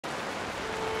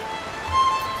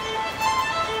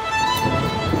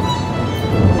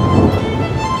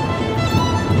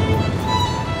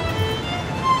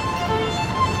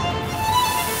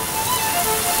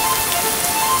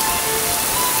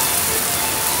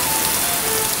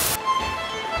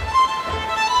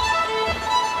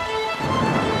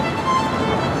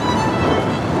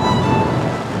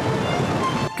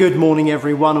Good morning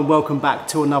everyone and welcome back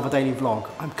to another daily vlog.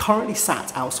 I'm currently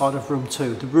sat outside of room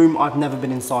 2, the room I've never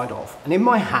been inside of. And in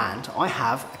my hand I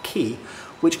have a key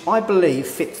which I believe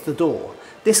fits the door.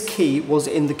 This key was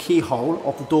in the keyhole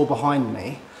of the door behind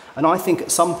me and I think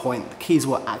at some point the keys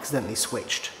were accidentally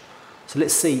switched. So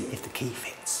let's see if the key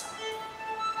fits.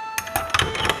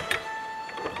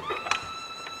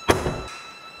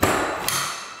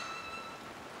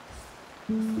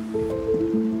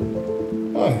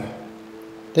 Oh.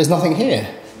 There's nothing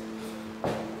here.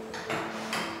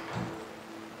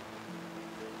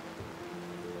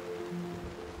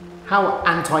 How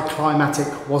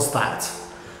anticlimactic was that?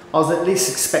 I was at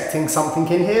least expecting something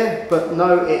in here, but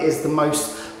no, it is the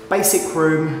most basic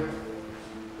room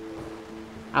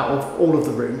out of all of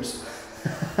the rooms.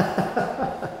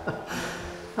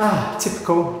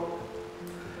 Typical.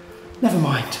 Never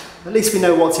mind. At least we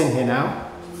know what's in here now.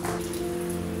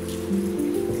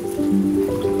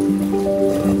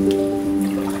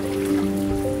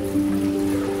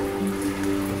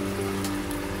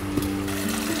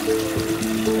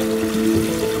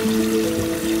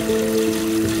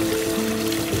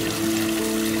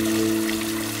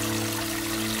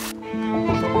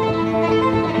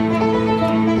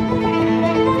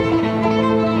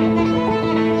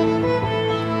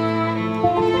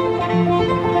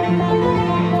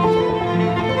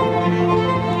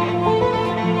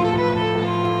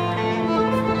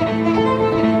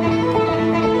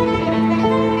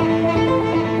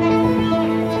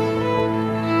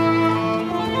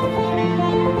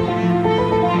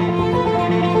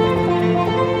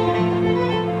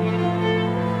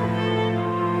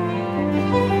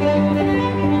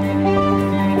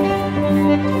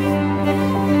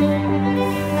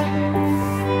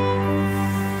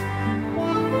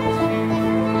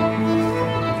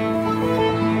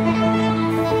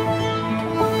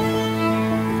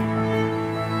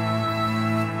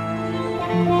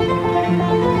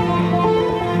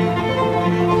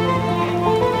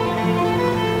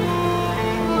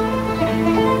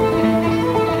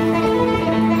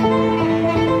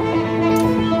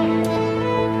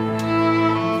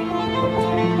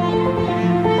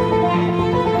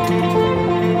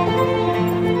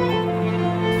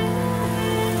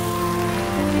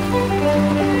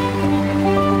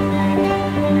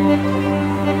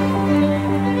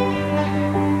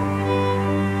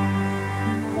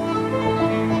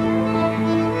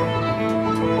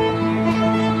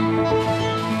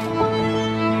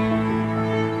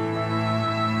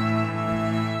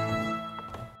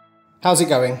 How's it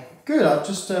going? Good, I've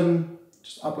just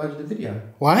uploaded a video.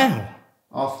 Wow.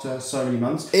 After so many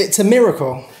months. It's a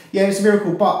miracle. Yeah, it's a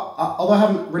miracle, but although I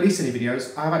haven't released any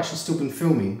videos, I've actually still been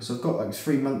filming. So I've got like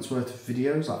 3 months worth of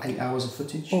videos, like 8 hours of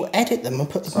footage. Well, edit them and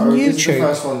put them on YouTube. This is the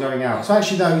first one going out. So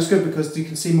actually, no, it's good because you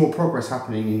can see more progress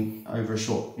happening over a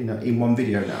short, in one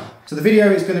video now. So the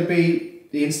video is going to be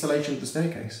the installation of the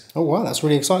staircase. Oh wow, that's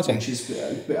really exciting. Which is,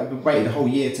 I've been waiting a whole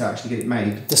year to actually get it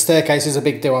made. The staircase is a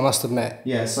big deal, I must admit.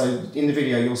 Yeah, so in the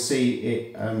video you'll see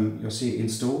it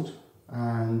installed,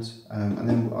 and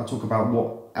then I'll talk about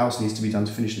what else needs to be done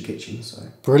to finish the kitchen. So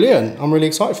brilliant! I'm really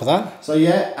excited for that. So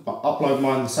yeah, I'll upload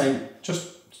mine the same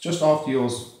just after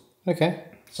yours. Okay.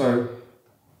 So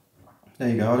there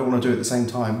you go. I don't want to do it at the same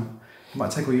time. It might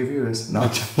take all your viewers. No, no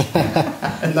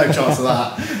chance of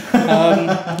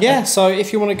that. Yeah, so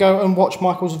if you want to go and watch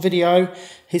Michael's video,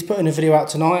 he's putting a video out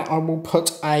tonight. I will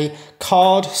put a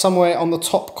card somewhere on the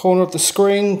top corner of the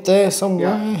screen there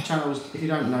somewhere. Yeah, channels, if you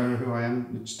don't know who I am,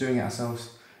 we're just doing it ourselves.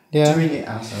 Yeah. Doing it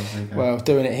ourselves, there you go. Well,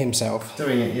 doing it himself.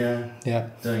 Doing it, yeah. Yeah.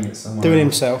 Doing it somewhere. Doing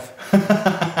himself.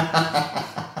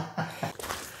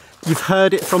 You've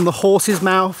heard it from the horse's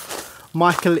mouth.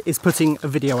 Michael is putting a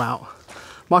video out.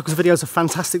 Michael's videos are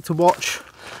fantastic to watch.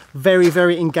 Very,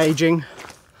 very engaging.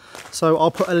 So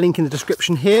I'll put a link in the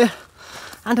description here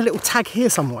and a little tag here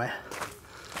somewhere.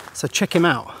 So check him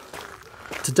out.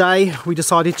 Today we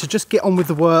decided to just get on with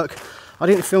the work. I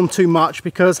didn't film too much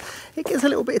because it gets a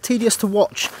little bit tedious to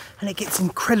watch and it gets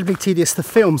incredibly tedious to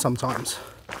film sometimes.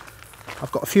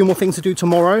 I've got a few more things to do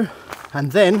tomorrow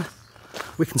and then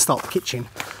we can start the kitchen.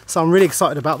 So I'm really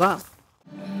excited about that.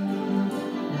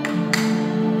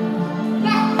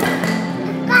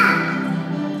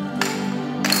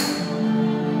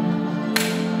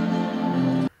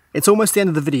 It's almost the end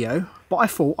of the video, but I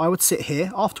thought I would sit here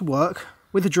after work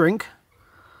with a drink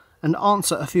and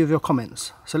answer a few of your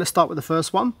comments. So let's start with the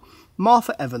first one.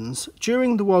 Martha Evans,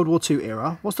 during the World War II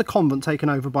era, was the convent taken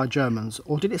over by Germans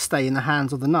or did it stay in the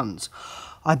hands of the nuns?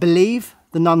 I believe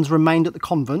the nuns remained at the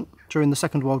convent during the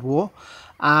Second World War,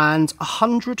 and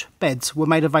 100 beds were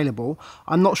made available.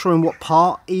 I'm not sure in what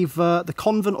part, either the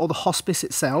convent or the hospice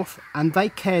itself, and they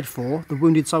cared for the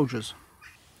wounded soldiers.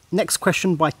 Next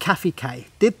question by Kathy K.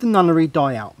 Did the nunnery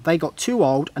die out? They got too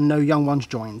old and no young ones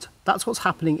joined. That's what's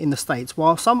happening in the States.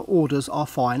 While some orders are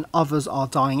fine, others are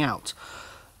dying out.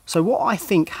 So what I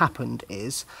think happened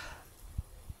is,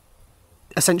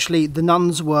 essentially the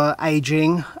nuns were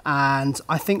aging, and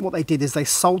I think what they did is they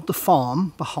sold the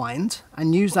farm behind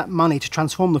and used that money to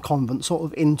transform the convent sort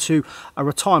of into a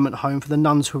retirement home for the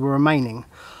nuns who were remaining.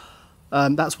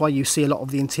 That's why you see a lot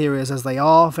of the interiors as they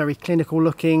are, very clinical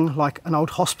looking, like an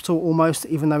old hospital almost,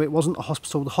 even though it wasn't a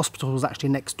hospital. The hospital was actually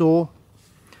next door.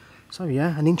 So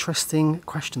yeah, an interesting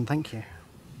question, thank you.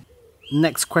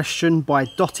 Next question by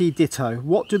Dotty Ditto.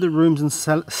 What do the rooms and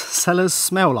cellars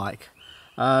smell like?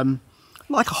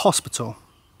 Like a hospital.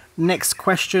 Next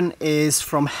question is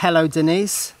from Hello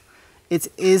Denise. It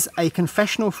is a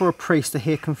confessional for a priest to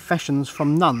hear confessions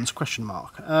from nuns, question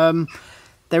mark.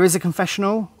 There is a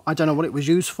confessional. I don't know what it was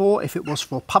used for, if it was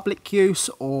for public use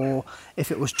or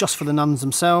if it was just for the nuns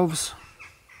themselves.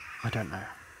 I don't know.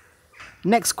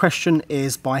 Next question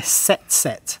is by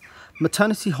Set.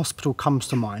 Maternity hospital comes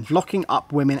to mind. Locking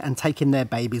up women and taking their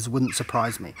babies wouldn't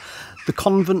surprise me. The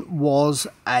convent was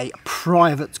a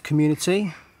private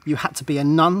community. You had to be a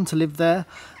nun to live there.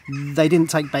 They didn't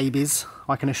take babies,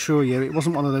 I can assure you. It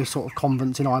wasn't one of those sort of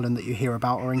convents in Ireland that you hear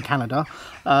about or in Canada.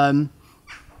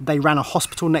 They ran a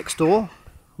hospital next door,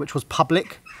 which was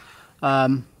public.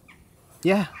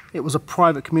 Yeah, it was a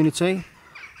private community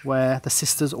where the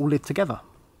sisters all lived together.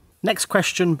 Next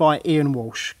question by Ian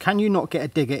Walsh. Can you not get a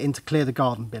digger in to clear the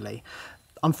garden, Billy?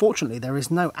 Unfortunately, there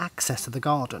is no access to the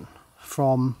garden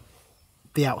from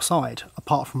the outside,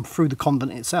 apart from through the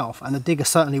convent itself, and the digger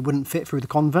certainly wouldn't fit through the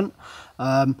convent.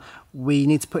 We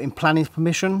need to put in planning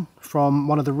permission from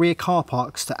one of the rear car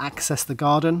parks to access the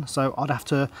garden, so I'd have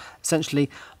to essentially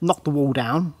knock the wall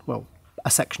down, well, a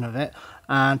section of it,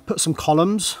 and put some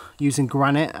columns using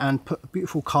granite and put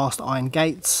beautiful cast iron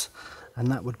gates, and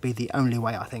that would be the only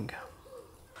way, I think.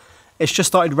 It's just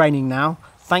started raining now.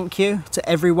 Thank you to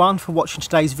everyone for watching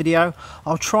today's video.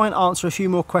 I'll try and answer a few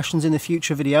more questions in the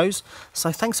future videos.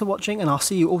 So thanks for watching, and I'll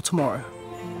see you all tomorrow.